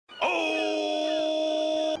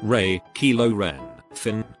Ray, Kylo Ren,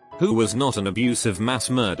 Finn, who was not an abusive mass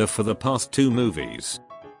murder for the past 2 movies.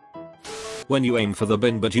 When you aim for the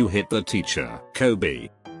bin but you hit the teacher, Kobe.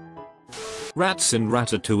 Rats in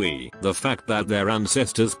Ratatouille, the fact that their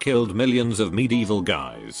ancestors killed millions of medieval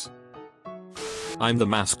guys. I'm the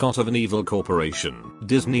mascot of an evil corporation,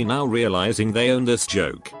 Disney now realizing they own this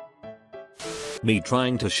joke. Me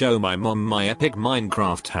trying to show my mom my epic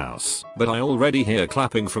Minecraft house, but I already hear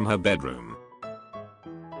clapping from her bedroom.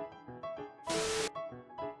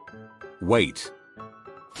 Wait.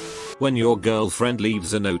 When your girlfriend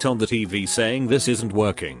leaves a note on the TV saying this isn't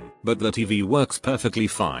working, but the TV works perfectly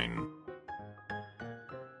fine.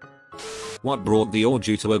 What brought the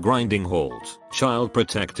orgy to a grinding halt? Child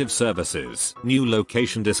Protective Services, new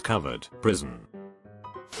location discovered, prison.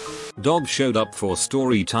 Dog showed up for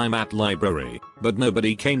story time at library, but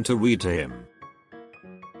nobody came to read to him.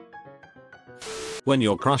 When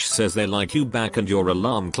your crush says they like you back and your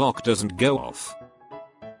alarm clock doesn't go off.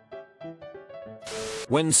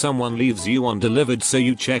 When someone leaves you undelivered so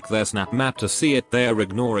you check their Snap Map to see it they're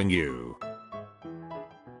ignoring you.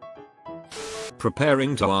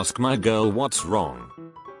 Preparing to ask my girl what's wrong.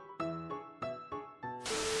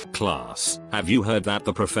 Class, have you heard that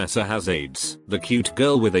the professor has AIDS? The cute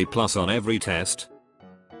girl with A+ on every test?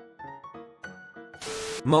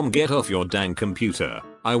 Mom, get off your dang computer.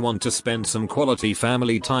 I want to spend some quality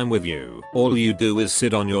family time with you. All you do is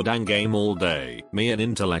sit on your dang game all day. Me an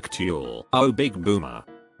intellectual. Oh, big boomer.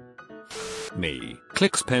 Me,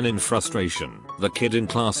 clicks pen in frustration, the kid in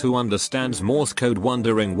class who understands Morse code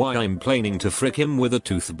wondering why I'm planning to frick him with a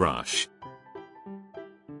toothbrush.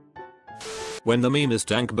 When the meme is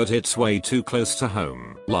dank but it's way too close to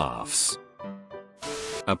home, laughs.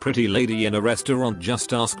 A pretty lady in a restaurant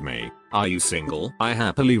just asked me, "Are you single?" I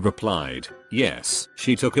happily replied, "Yes."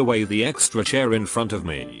 She took away the extra chair in front of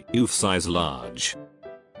me, oof size large.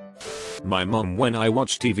 My mom when I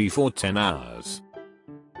watch TV for 10 hours.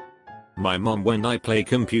 My mom when I play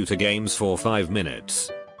computer games for 5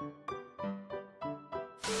 minutes.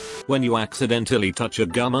 When you accidentally touch a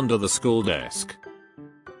gum under the school desk.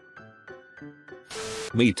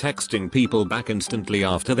 Me texting people back instantly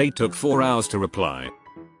after they took 4 hours to reply.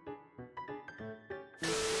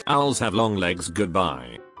 Owls have long legs,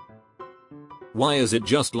 goodbye. Why is it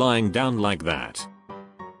just lying down like that?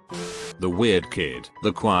 The weird kid,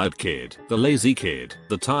 the quiet kid, the lazy kid,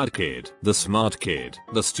 the tired kid, the smart kid,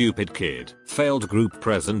 the stupid kid, failed group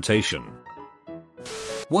presentation.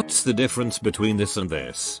 What's the difference between this and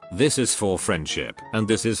this? This is for friendship, and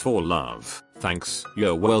this is for love. Thanks,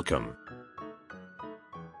 you're welcome.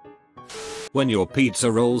 When your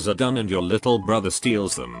pizza rolls are done and your little brother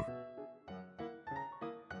steals them.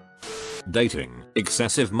 Dating,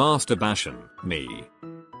 excessive masturbation, me.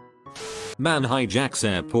 Man hijacks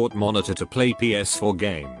airport monitor to play PS4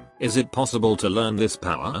 game. Is it possible to learn this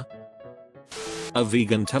power? A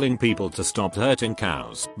vegan telling people to stop hurting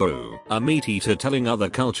cows. Boo. A meat eater telling other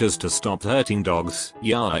cultures to stop hurting dogs.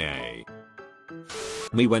 Yay.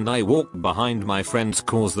 Me when I walk behind my friends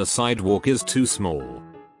cause the sidewalk is too small.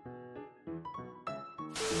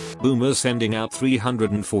 Boomer sending out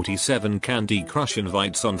 347 Candy Crush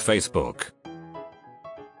invites on Facebook.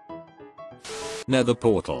 Nether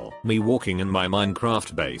portal, me walking in my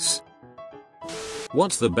Minecraft base.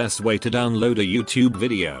 What's the best way to download a YouTube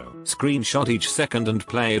video? Screenshot each second and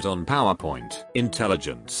play it on PowerPoint.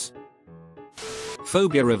 Intelligence.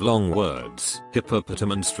 Phobia of long words.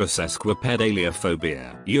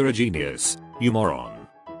 Hippopotamonstrosesquipedaliophobia. You're a genius, you moron.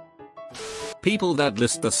 People that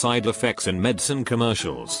list the side effects in medicine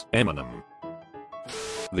commercials. Eminem.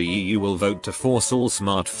 The EU will vote to force all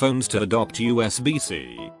smartphones to adopt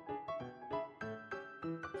USB-C.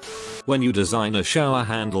 When you design a shower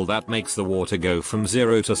handle that makes the water go from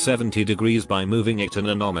 0 to 70 degrees by moving it a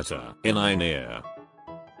nanometer in linear.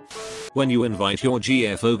 When you invite your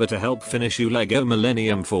GF over to help finish your Lego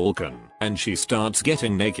Millennium Falcon, and she starts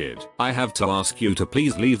getting naked, I have to ask you to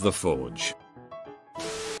please leave the forge.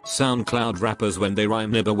 SoundCloud rappers when they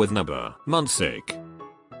rhyme nibber with nubber, Munsick.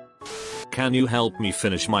 Can you help me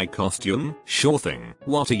finish my costume? Sure thing.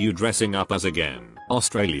 What are you dressing up as again?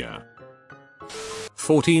 Australia.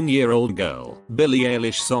 14-year-old girl, Billie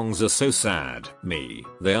Eilish songs are so sad. Me,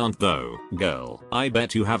 they aren't though. Girl, I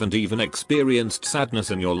bet you haven't even experienced sadness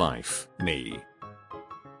in your life. Me.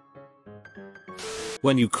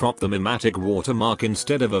 When you crop the Mematic watermark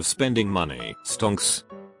instead of spending money. Stonks.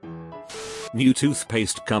 New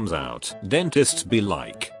toothpaste comes out, dentists be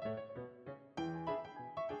like.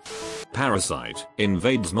 Parasite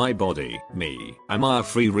invades my body. Me, am I a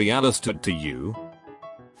free real estate to you?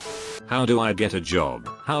 How do I get a job?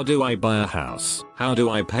 How do I buy a house? How do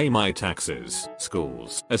I pay my taxes?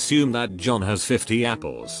 Schools assume that John has 50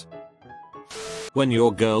 apples. When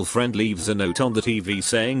your girlfriend leaves a note on the TV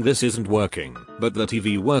saying this isn't working, but the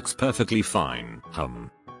TV works perfectly fine.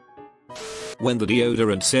 When the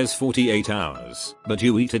deodorant says 48 hours, but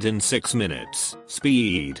you eat it in 6 minutes.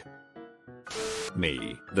 Speed.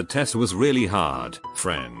 Me. The test was really hard,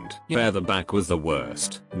 friend. Yeah, the back was the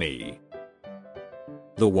worst. Me.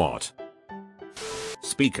 The what?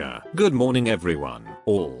 Speaker. Good morning everyone.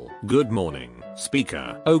 All. Good morning.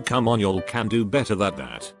 Speaker. Oh come on, y'all can do better than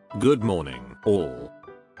that. Good morning, all.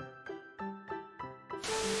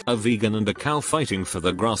 A vegan and a cow fighting for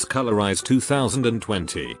the grass colorized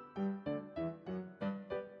 2020.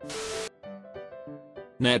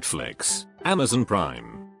 Netflix, Amazon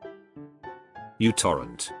Prime,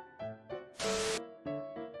 uTorrent.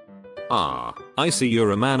 Ah, I see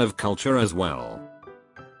you're a man of culture as well.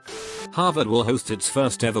 Harvard will host its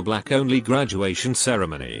first ever black-only graduation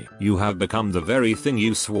ceremony. You have become the very thing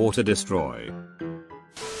you swore to destroy.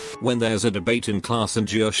 When there's a debate in class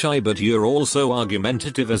and you're shy but you're also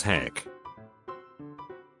argumentative as heck.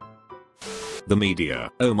 The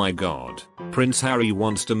media. Oh my god. Prince Harry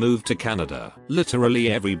wants to move to Canada.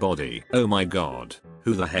 Literally everybody. Oh my god.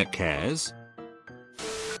 Who the heck cares?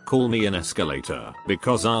 Call me an escalator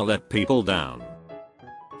because I'll let people down.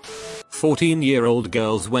 14-year-old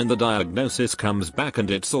girls when the diagnosis comes back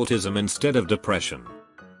and it's autism instead of depression.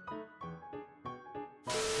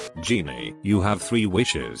 Genie, you have 3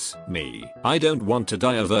 wishes. Me, I don't want to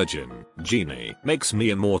die a virgin. Genie, makes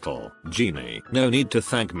me immortal. Genie, no need to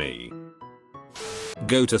thank me.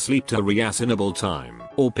 Go to sleep to reasonable time,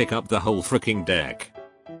 or pick up the whole freaking deck.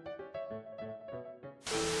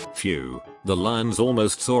 Phew, the lions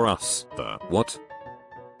almost saw us. The what?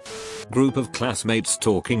 Group of classmates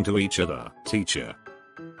talking to each other. Teacher.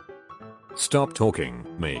 Stop talking.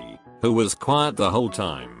 Me, who was quiet the whole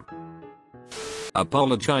time.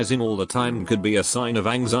 Apologizing all the time could be a sign of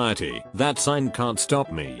anxiety. That sign can't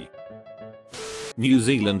stop me. New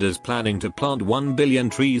Zealand is planning to plant 1 billion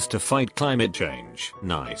trees to fight climate change.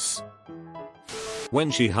 Nice.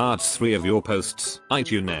 When she hearts 3 of your posts, I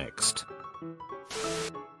you next.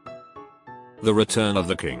 The Return of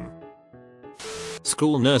the King.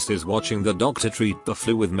 School nurses watching the doctor treat the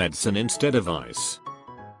flu with medicine instead of ice.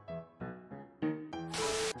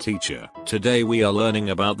 Teacher, today we are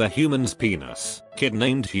learning about the human's penis. Kid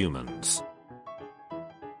named Humans.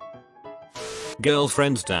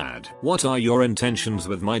 Girlfriend's dad, what are your intentions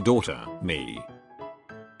with my daughter? Me.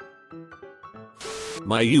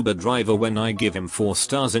 My Uber driver when I give him 4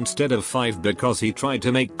 stars instead of 5 because he tried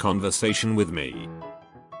to make conversation with me.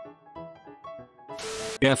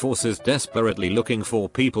 Air Force is desperately looking for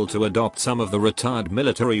people to adopt some of the retired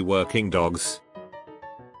military working dogs.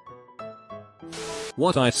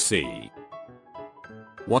 What I see.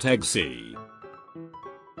 What egg see.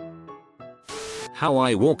 How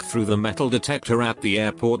I walk through the metal detector at the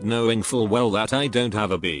airport knowing full well that I don't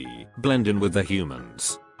have a bee. Blend in with the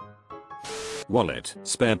humans. Wallet,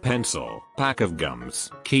 spare pencil, pack of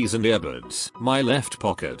gums, keys and earbuds, my left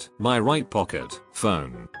pocket, my right pocket,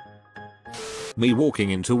 phone. Me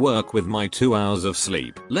walking into work with my 2 hours of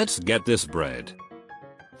sleep. Let's get this bread.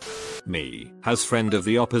 Me, has friend of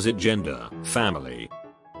the opposite gender, family.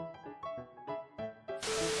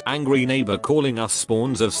 Angry neighbor calling us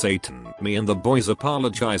spawns of Satan. Me and the boys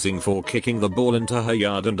apologizing for kicking the ball into her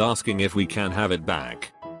yard and asking if we can have it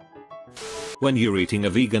back. When you're eating a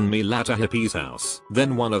vegan meal at a hippie's house,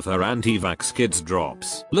 then one of her anti-vax kids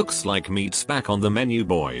drops. Looks like meat's back on the menu,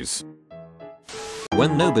 boys.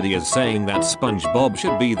 When nobody is saying that SpongeBob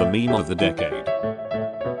should be the meme of the decade.